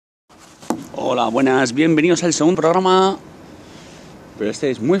Hola, buenas, bienvenidos al segundo programa. Pero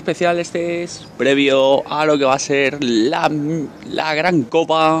este es muy especial, este es previo a lo que va a ser la gran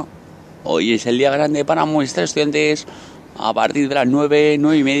copa. Hoy es el día grande para nuestros estudiantes. A partir de las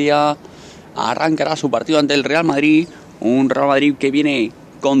 9:30 arrancará su partido ante el Real Madrid. Un Real Madrid que viene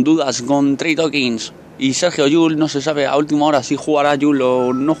con dudas con Trey Dawkins y Sergio Llull. No se sabe a última hora si jugará Llull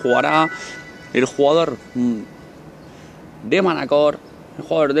o no jugará. El jugador de Manacor, el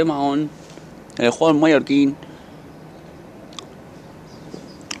jugador de Mahón, el jugador mallorquín.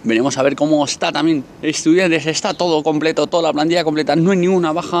 Veremos a ver cómo está también Estudiantes. Está todo completo, toda la plantilla completa. No hay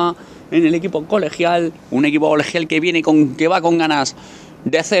ninguna baja en el equipo colegial. Un equipo colegial que va con ganas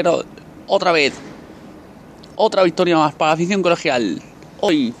de hacer otra vez otra victoria más para la afición colegial.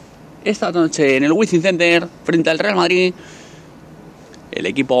 Hoy, esta noche en el Wizzing Center frente al Real Madrid. El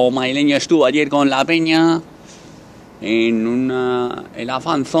equipo madrileño estuvo ayer con la Peña en la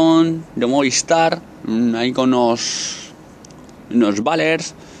fan zone de Movistar, ahí con unos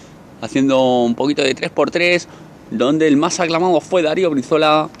ballers, haciendo un poquito de 3x3, donde el más aclamado fue Darío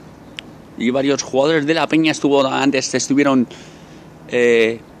Brizola y varios jugadores de la Peña. Estuvieron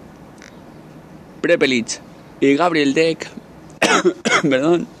Prepelic y Gabriel Deck.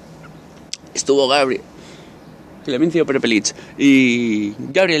 Perdón, estuvo Clemencio Prepelic y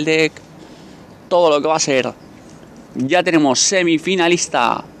Gabriel Deck. Todo lo que va a ser. Ya tenemos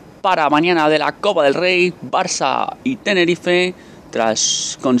semifinalista para mañana de la Copa del Rey, Barça y Tenerife,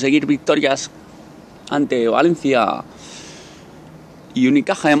 tras conseguir victorias ante Valencia y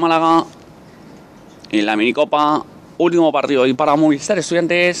Unicaja de Málaga. En la minicopa, último partido y para Movistar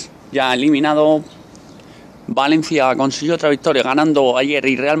Estudiantes, ya eliminado. Valencia consiguió otra victoria ganando ayer,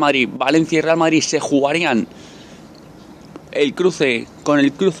 y Valencia y Real Madrid se jugarían el cruce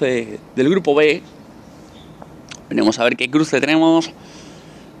del grupo B. Veremos a ver qué cruce tenemos.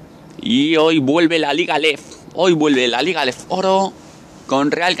 Y hoy vuelve la Liga LEF. Hoy vuelve la Liga LEF Oro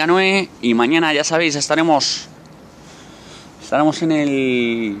con Real Canoe. Y mañana, ya sabéis, estaremos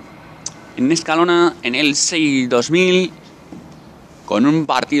en Escalona, en el 6-2000, con un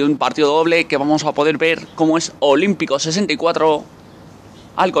partido doble que vamos a poder ver, como es Olímpico 64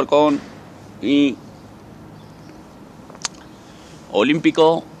 Alcorcón y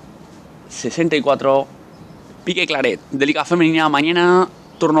Olímpico 64 Pique Claret de Liga Femenina. Mañana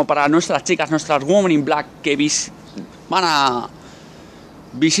turno para nuestras chicas, nuestras Women in Black, que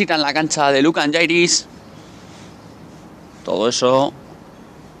visitan la cancha de Lucan Jairis. Todo eso,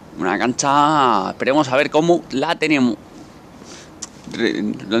 una cancha, esperemos a ver cómo la tenemos,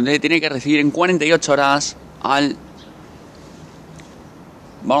 donde tiene que recibir en 48 horas al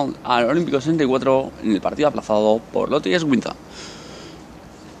Olímpico 64 en el partido aplazado por Noticias Winter.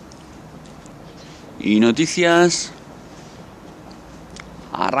 Y noticias.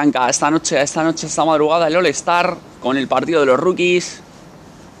 Arranca esta madrugada el All-Star con el partido de los rookies.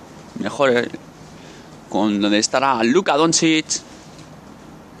 Donde estará Luka Doncic.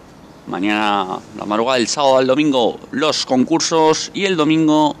 Mañana, la madrugada del sábado al domingo, los concursos. Y el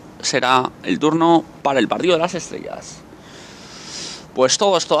domingo será el turno para el partido de las estrellas. Pues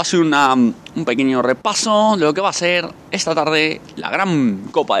todo esto ha sido un pequeño repaso de lo que va a ser esta tarde la gran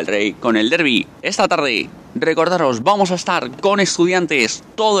Copa del Rey con el derbi. Esta tarde, recordaros, vamos a estar con Estudiantes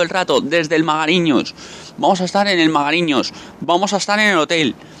todo el rato desde el Magariños. Vamos a estar en el Magariños, vamos a estar en el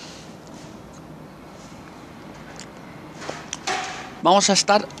hotel. Vamos a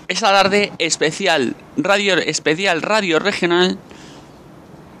estar esta tarde especial radio regional,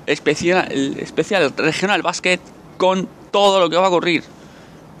 especial regional básquet, con todo lo que va a ocurrir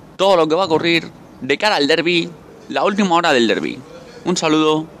de cara al derbi, la última hora del derbi. Un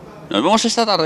saludo, nos vemos esta tarde.